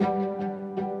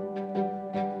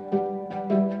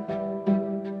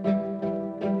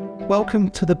Welcome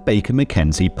to the Baker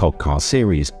McKenzie podcast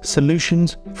series,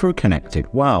 Solutions for a Connected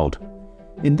World.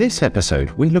 In this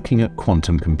episode, we're looking at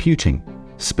quantum computing,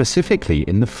 specifically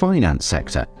in the finance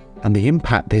sector, and the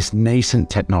impact this nascent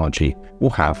technology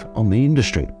will have on the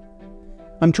industry.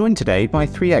 I'm joined today by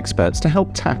three experts to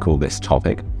help tackle this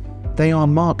topic. They are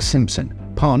Mark Simpson,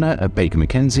 partner at Baker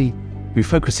McKenzie, who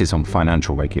focuses on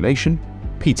financial regulation,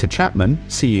 Peter Chapman,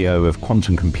 CEO of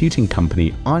quantum computing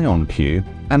company IonQ,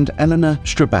 and Elena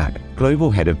Strbac, Global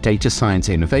Head of Data Science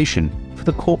Innovation for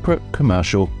the Corporate,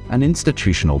 Commercial and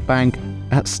Institutional Bank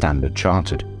at Standard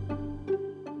Chartered.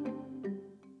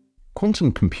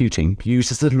 Quantum computing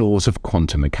uses the laws of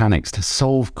quantum mechanics to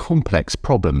solve complex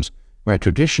problems where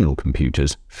traditional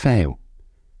computers fail.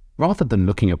 Rather than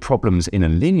looking at problems in a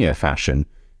linear fashion,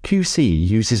 QC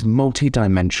uses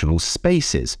multi-dimensional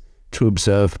spaces to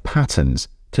observe patterns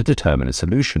to determine a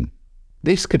solution.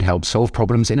 This could help solve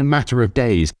problems in a matter of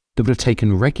days that would have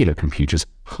taken regular computers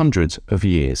hundreds of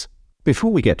years.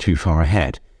 Before we get too far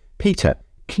ahead, Peter,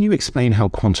 can you explain how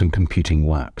quantum computing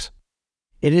works?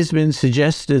 It has been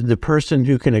suggested the person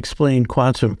who can explain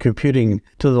quantum computing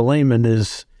to the layman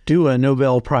is due a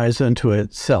Nobel Prize unto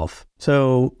itself.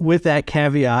 So with that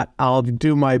caveat, I'll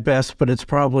do my best, but it's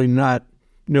probably not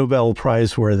Nobel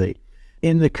Prize worthy.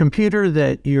 In the computer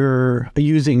that you're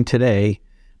using today,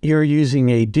 you're using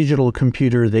a digital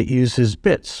computer that uses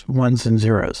bits, ones and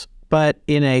zeros. But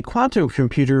in a quantum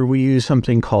computer, we use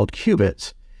something called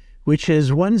qubits, which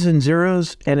is ones and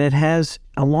zeros, and it has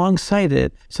alongside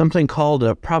it something called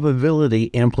a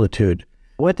probability amplitude.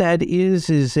 What that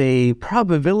is a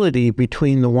probability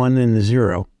between the 1 and the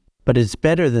 0, but it's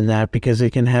better than that because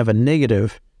it can have a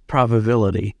negative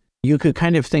probability. You could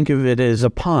kind of think of it as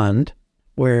a pond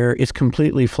where it's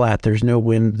completely flat. There's no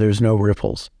wind, there's no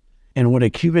ripples. And what a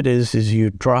qubit is you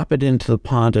drop it into the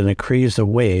pond and it creates a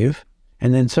wave.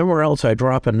 And then somewhere else I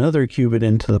drop another qubit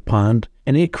into the pond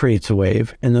and it creates a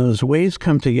wave. And those waves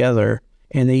come together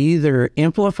and they either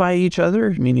amplify each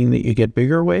other, meaning that you get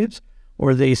bigger waves,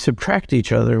 or they subtract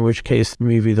each other, in which case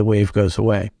maybe the wave goes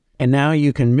away. And now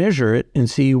you can measure it and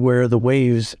see where the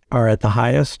waves are at the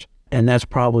highest, and that's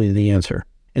probably the answer.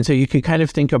 And so you can kind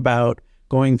of think about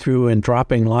going through and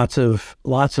dropping lots of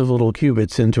little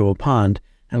qubits into a pond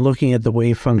and looking at the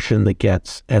wave function that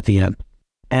gets at the end.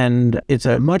 And it's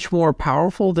a much more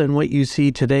powerful than what you see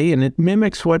today, and it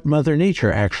mimics what Mother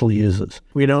Nature actually uses.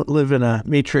 We don't live in a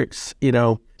matrix,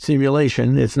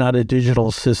 simulation. It's not a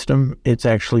digital system. It's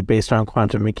actually based on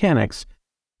quantum mechanics.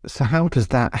 So how does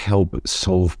that help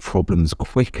solve problems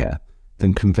quicker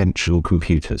than conventional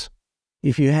computers?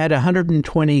 If you had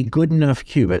 120 good enough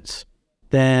qubits,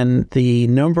 then the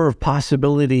number of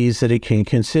possibilities that it can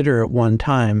consider at one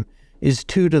time is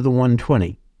 2 to the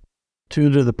 120.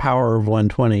 2 to the power of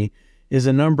 120 is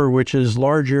a number which is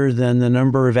larger than the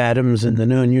number of atoms in the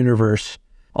known universe,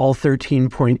 all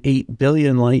 13.8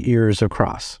 billion light years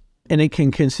across. And it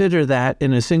can consider that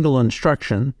in a single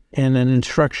instruction, and an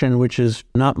instruction which is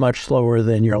not much slower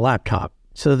than your laptop.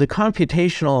 So the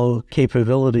computational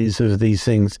capabilities of these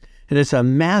things, and it's a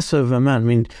massive amount. I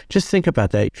mean, just think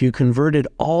about that. If you converted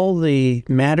all the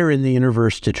matter in the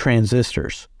universe to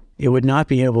transistors, it would not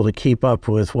be able to keep up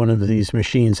with one of these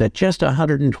machines at just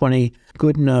 120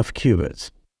 good enough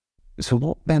qubits. So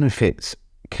what benefits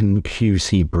can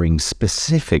QC bring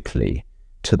specifically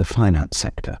to the finance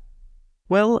sector?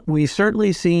 Well, we've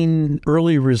certainly seen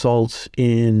early results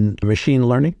in machine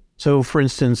learning. So for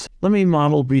instance, let me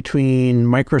model between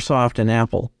Microsoft and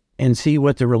Apple and see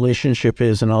what the relationship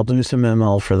is, and I'll do some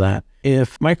ML for that.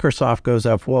 If Microsoft goes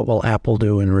up, what will Apple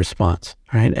do in response,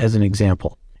 right, as an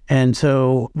example? And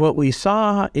so what we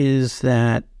saw is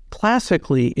that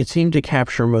classically it seemed to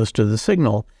capture most of the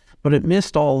signal, but it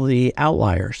missed all the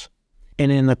outliers.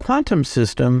 And in the quantum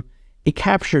system, it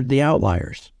captured the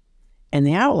outliers. And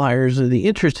the outliers are the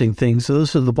interesting things.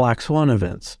 Those are the black swan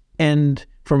events. And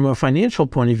from a financial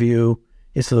point of view,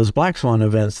 it's those black swan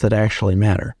events that actually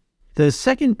matter. The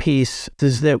second piece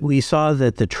is that we saw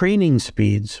that the training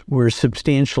speeds were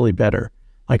substantially better,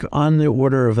 like on the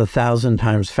order of 1,000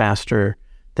 times faster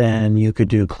than you could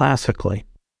do classically.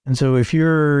 And so if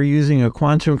you're using a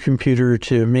quantum computer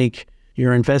to make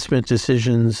your investment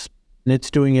decisions, and it's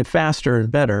doing it faster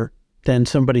and better than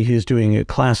somebody who's doing it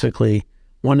classically,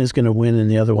 one is going to win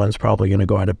and the other one's probably going to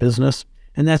go out of business.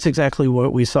 And that's exactly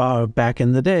what we saw back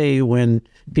in the day when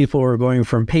people were going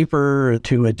from paper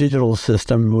to a digital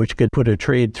system, which could put a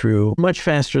trade through much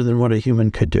faster than what a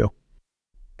human could do.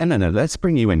 Elena, let's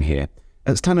bring you in here.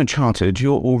 At Standard Chartered,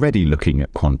 you're already looking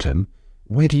at quantum.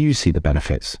 Where do you see the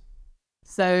benefits?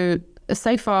 So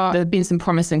far, there have been some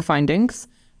promising findings.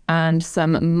 and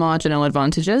some marginal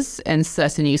advantages in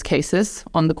certain use cases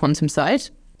on the quantum side.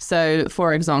 So,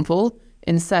 for example,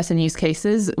 in certain use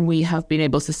cases, we have been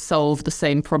able to solve the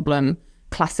same problem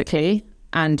classically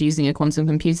and using a quantum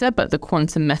computer, but the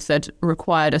quantum method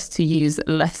required us to use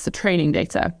less training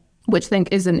data, which I think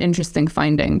is an interesting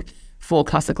finding for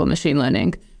classical machine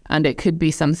learning. And it could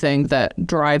be something that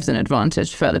drives an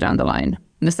advantage further down the line.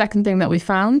 And the second thing that we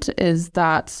found is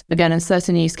that, again, in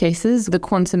certain use cases, the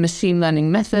quantum machine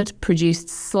learning method produced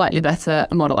slightly better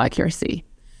model accuracy.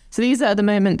 So these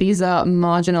are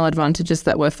marginal advantages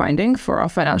that we're finding for our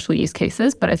financial use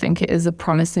cases, but I think it is a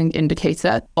promising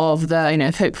indicator of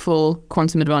the hopeful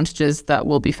quantum advantages that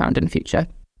will be found in future.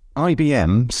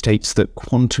 IBM states that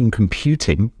quantum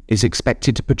computing is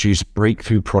expected to produce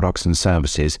breakthrough products and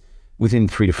services within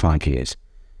 3 to 5 years,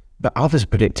 but others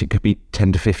predict it could be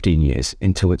 10 to 15 years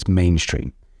until it's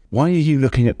mainstream. Why are you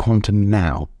looking at quantum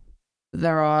now?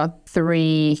 There are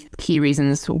 3 key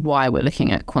reasons why we're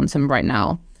looking at quantum right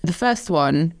now. The first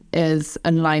one is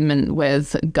alignment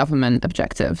with government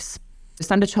objectives.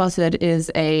 Standard Chartered is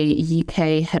a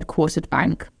UK headquartered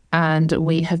bank, and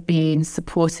we have been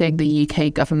supporting the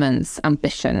UK government's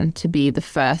ambition to be the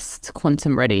first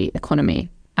quantum-ready economy.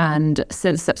 And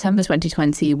since September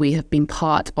 2020, we have been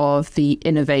part of the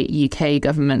Innovate UK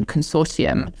government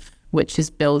consortium, which is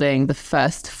building the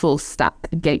first full-stack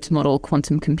gate model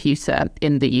quantum computer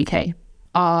in the UK.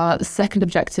 Our second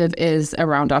objective is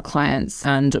around our clients,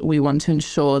 and we want to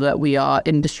ensure that we are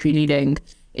industry leading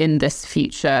in this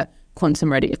future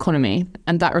quantum-ready economy,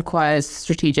 and that requires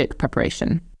strategic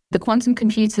preparation. The quantum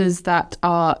computers that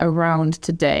are around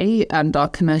today and are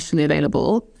commercially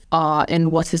available are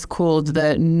in what is called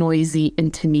the noisy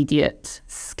intermediate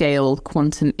scale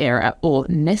quantum era, or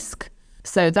NISQ.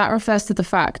 So that refers to the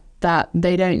fact that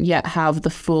they don't yet have the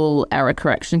full error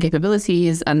correction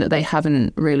capabilities and that they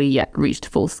haven't really yet reached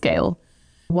full scale.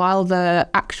 While the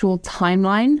actual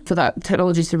timeline for that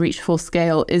technology to reach full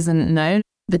scale isn't known,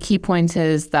 the key point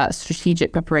is that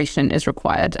strategic preparation is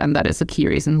required, and that is a key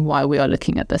reason why we are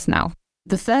looking at this now.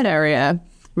 The third area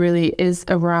really is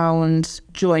around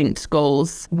joint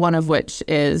goals, one of which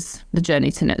is the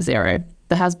journey to net zero.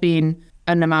 There has been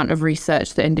an amount of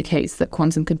research that indicates that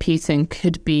quantum computing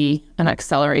could be an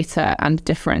accelerator and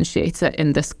differentiator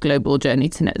in this global journey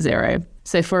to net zero.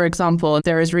 So, for example,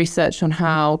 there is research on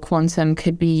how quantum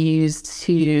could be used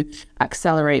to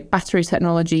accelerate battery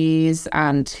technologies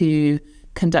and to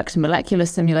conduct molecular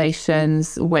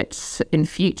simulations, which in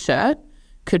future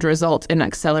could result in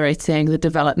accelerating the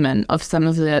development of some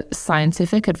of the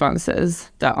scientific advances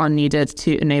that are needed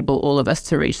to enable all of us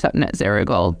to reach that net zero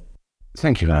goal.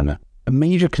 Thank you, Elena. A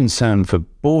major concern for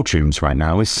boardrooms right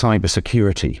now is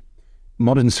cybersecurity.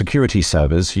 Modern security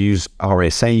servers use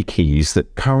RSA keys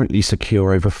that currently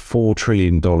secure over $4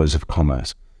 trillion of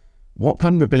commerce. What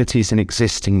vulnerabilities in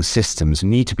existing systems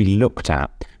need to be looked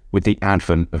at with the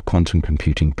advent of quantum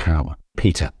computing power?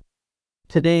 Peter.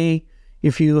 Today,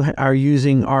 if you are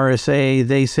using RSA,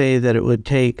 they say that it would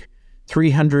take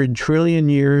 300 trillion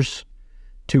years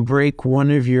to break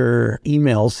one of your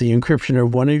emails, the encryption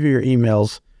of one of your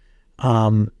emails,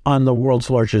 on the world's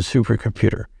largest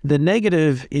supercomputer. The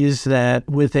negative is that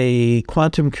with a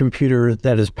quantum computer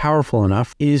that is powerful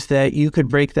enough, is that you could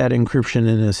break that encryption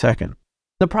in a second.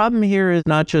 The problem here is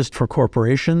not just for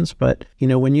corporations, but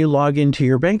when you log into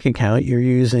your bank account, you're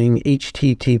using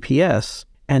HTTPS,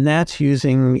 and that's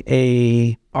using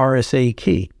a RSA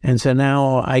key. And so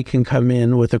now I can come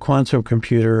in with a quantum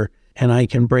computer and I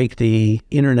can break the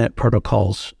internet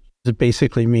protocols. It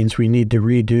basically means we need to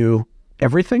redo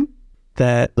everything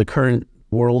that the current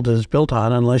world is built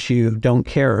on, unless you don't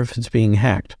care if it's being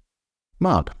hacked.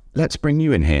 Mark, let's bring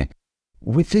you in here.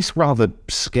 With this rather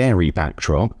scary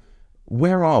backdrop,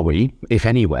 where are we, if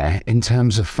anywhere, in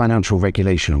terms of financial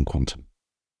regulation on quantum?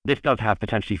 This does have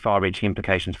potentially far-reaching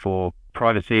implications for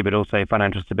privacy, but also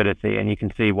financial stability, and you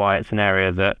can see why it's an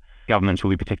area that governments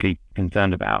will be particularly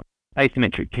concerned about.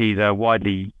 Asymmetric keys are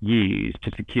widely used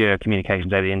to secure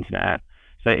communications over the internet.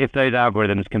 So if those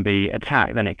algorithms can be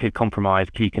attacked, then it could compromise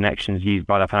key connections used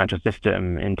by the financial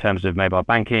system in terms of mobile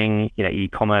banking,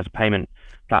 e-commerce, payment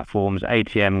platforms,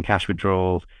 ATM, cash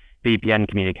withdrawals, VPN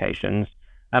communications,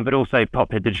 but also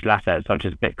popular digital assets such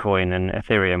as Bitcoin and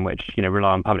Ethereum, which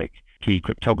rely on public key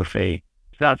cryptography.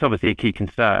 So that's obviously a key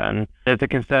concern. There's a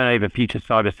concern over future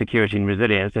cybersecurity and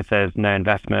resilience if there's no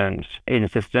investment in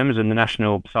systems, and the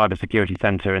National Cybersecurity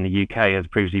Centre in the UK has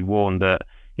previously warned that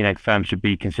firms should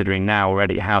be considering now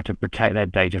already how to protect their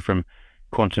data from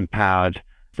quantum-powered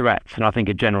threats. And I think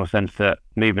a general sense that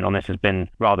movement on this has been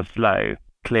rather slow.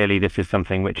 Clearly, this is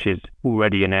something which is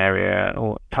already an area,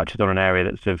 or touches on an area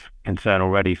that's of concern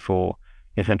already for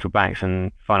central banks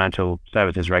and financial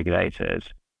services regulators.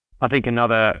 I think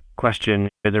another question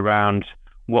is around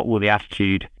what will the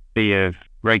attitude be of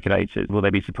regulators? Will they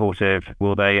be supportive?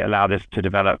 Will they allow this to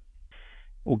develop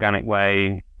organic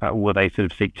way? Will they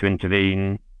sort of seek to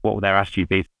intervene? What will their attitude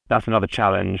be? That's another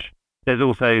challenge. There's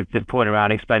also the point around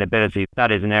explainability.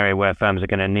 That is an area where firms are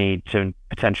going to need to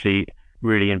potentially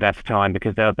really invest time,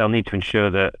 because they'll need to ensure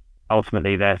that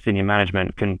ultimately their senior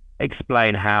management can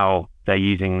explain how they're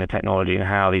using the technology and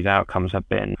how these outcomes have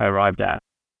been arrived at.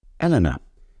 Elena,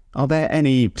 are there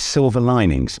any silver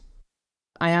linings?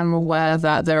 I am aware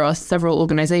that there are several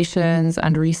organizations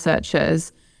and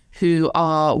researchers who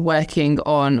are working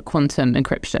on quantum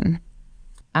encryption.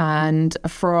 And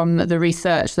from the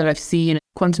research that I've seen,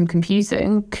 quantum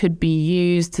computing could be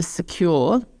used to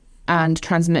secure and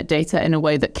transmit data in a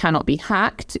way that cannot be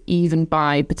hacked, even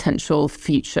by potential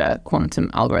future quantum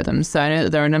algorithms. So I know that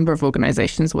there are a number of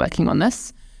organizations working on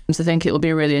this. So I think it will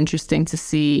be really interesting to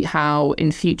see how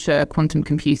in future quantum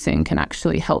computing can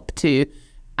actually help to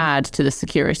add to the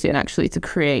security and actually to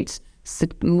create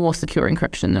more secure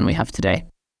encryption than we have today.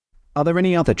 Are there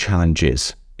any other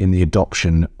challenges in the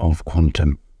adoption of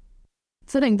quantum?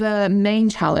 So I think the main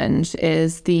challenge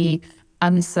is the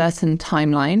uncertain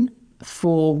timeline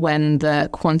for when the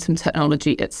quantum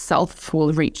technology itself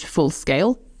will reach full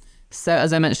scale. So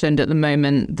as I mentioned, at the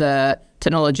moment, the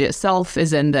technology itself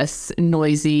is in this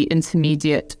noisy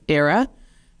intermediate era.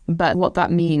 But what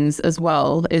that means as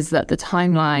well is that the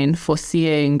timeline for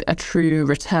seeing a true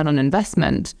return on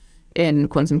investment in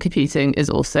quantum computing is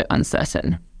also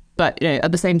uncertain. But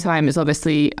at the same time, it's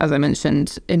obviously, as I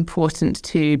mentioned, important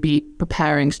to be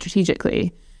preparing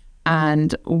strategically.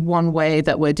 And one way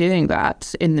that we're doing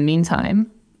that in the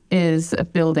meantime is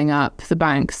building up the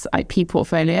bank's IP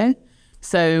portfolio.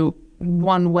 So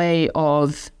one way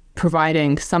of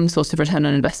providing some sort of return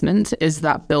on investment is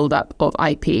that build-up of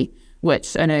IP,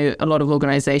 which I know a lot of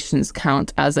organizations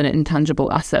count as an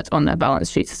intangible asset on their balance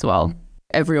sheets as well.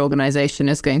 Every organization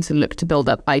is going to look to build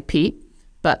up IP,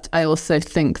 but I also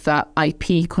think that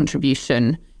IP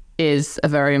contribution is a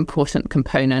very important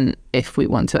component if we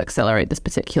want to accelerate this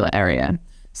particular area.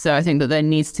 So I think that there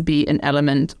needs to be an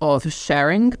element of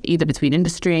sharing, either between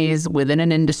industries, within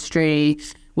an industry,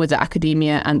 with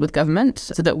academia and with government,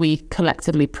 so that we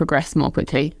collectively progress more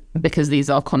quickly, because these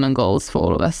are common goals for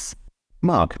all of us.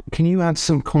 Mark, can you add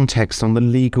some context on the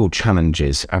legal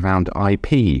challenges around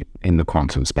IP in the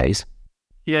quantum space?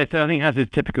 Yeah, so I think as is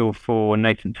typical for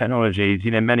nascent technologies,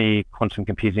 many quantum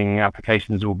computing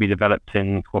applications will be developed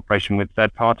in cooperation with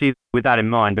third parties. With that in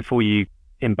mind, before you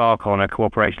embark on a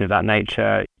cooperation of that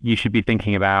nature, you should be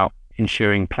thinking about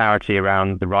ensuring clarity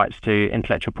around the rights to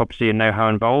intellectual property and know-how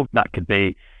involved. That could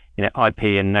be, IP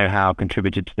and know-how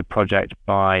contributed to the project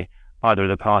by either of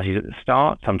the parties at the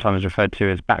start, sometimes referred to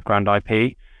as background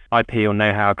IP or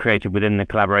know-how created within the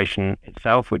collaboration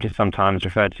itself, which is sometimes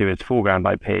referred to as foreground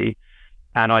IP,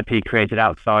 and IP created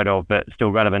outside of but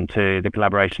still relevant to the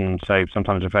collaboration, so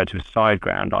sometimes referred to as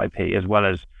sideground IP, as well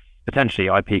as potentially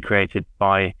IP created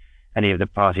by any of the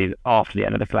parties after the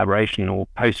end of the collaboration or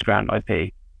post-ground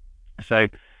IP. So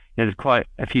there's quite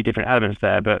a few different elements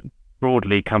there, but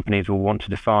broadly companies will want to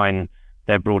define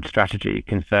their broad strategy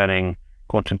concerning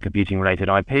quantum computing related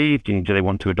IP. Do they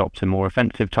want to adopt a more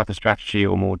offensive type of strategy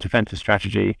or more defensive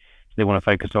strategy? Do they want to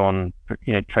focus on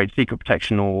trade secret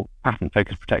protection or patent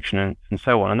focused protection and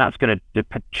so on? And that's going to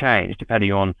change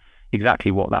depending on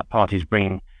exactly what that party is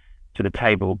bringing to the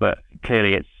table. But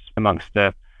clearly it's amongst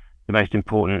the most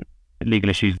important legal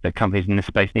issues that companies in this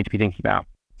space need to be thinking about.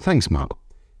 Thanks, Mark.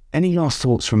 Any last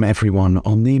thoughts from everyone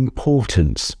on the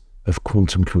importance of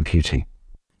quantum computing?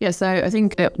 Yeah, so I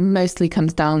think it mostly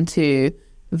comes down to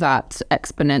that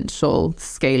exponential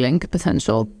scaling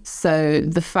potential. So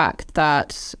the fact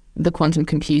that the quantum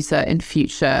computer in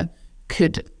future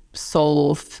could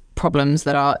solve problems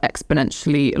that are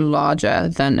exponentially larger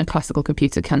than a classical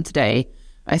computer can today,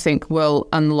 I think will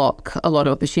unlock a lot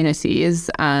of opportunities.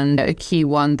 And a key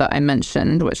one that I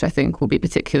mentioned, which I think will be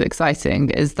particularly exciting,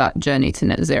 is that journey to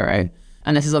net zero.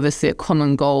 And this is obviously a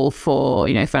common goal for,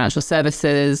 financial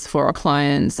services, for our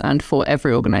clients, and for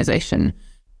every organization.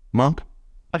 Mark?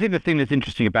 I think the thing that's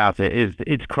interesting about it is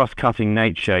its cross-cutting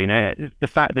nature. The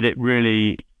fact that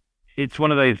it's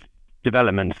one of those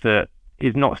developments that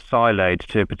is not siloed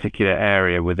to a particular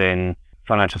area within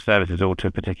financial services or to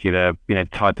a particular,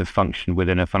 type of function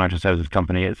within a financial services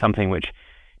company. It's something which,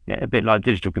 a bit like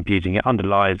digital computing, it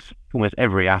underlies almost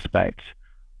every aspect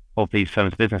of these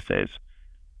firms' businesses.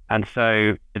 And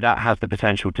so that has the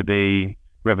potential to be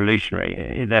revolutionary.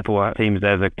 It therefore seems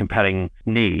there's a compelling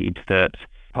need that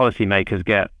policymakers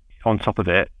get on top of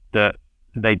it, that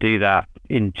they do that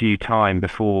in due time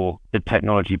before the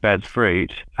technology bears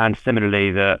fruit. And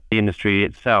similarly, that the industry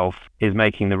itself is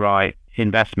making the right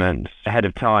investments ahead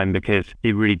of time, because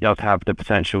it really does have the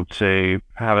potential to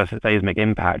have a seismic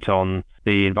impact on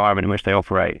the environment in which they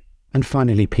operate. And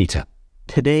finally, Peter.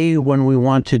 Today, when we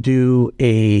want to do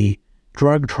a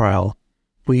drug trial,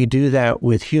 we do that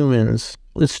with humans.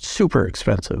 It's super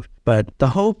expensive. But the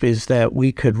hope is that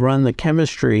we could run the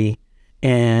chemistry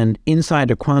and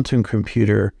inside a quantum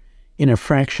computer in a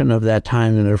fraction of that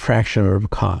time and a fraction of the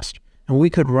cost. And we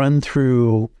could run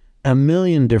through 1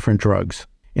 million different drugs.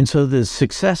 And so the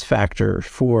success factor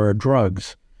for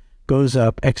drugs goes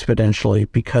up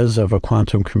exponentially because of a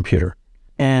quantum computer.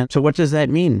 And so what does that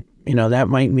mean? That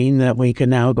might mean that we can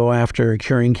now go after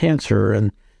curing cancer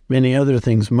and many other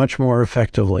things much more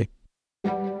effectively.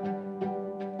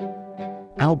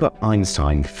 Albert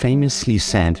Einstein famously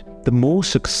said, "The more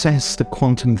success the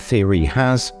quantum theory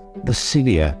has, the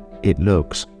sillier it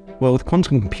looks." Well, with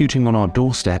quantum computing on our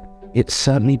doorstep, it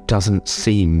certainly doesn't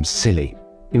seem silly.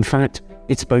 In fact,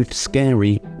 it's both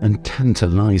scary and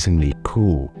tantalizingly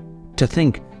cool. To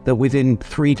think that within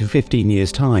 3 to 15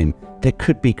 years' time, there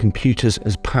could be computers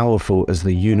as powerful as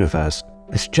the universe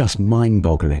is just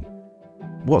mind-boggling.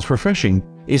 What's refreshing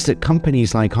is that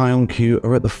companies like IonQ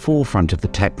are at the forefront of the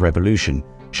tech revolution,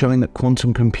 showing that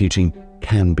quantum computing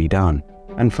can be done.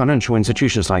 And financial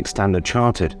institutions like Standard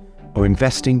Chartered are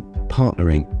investing,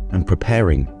 partnering, and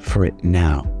preparing for it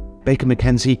now. Baker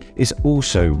McKenzie is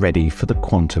also ready for the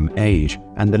quantum age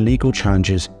and the legal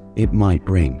challenges it might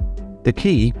bring. The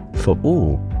key for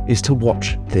all is to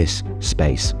watch this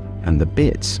space and the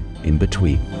bits in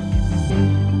between.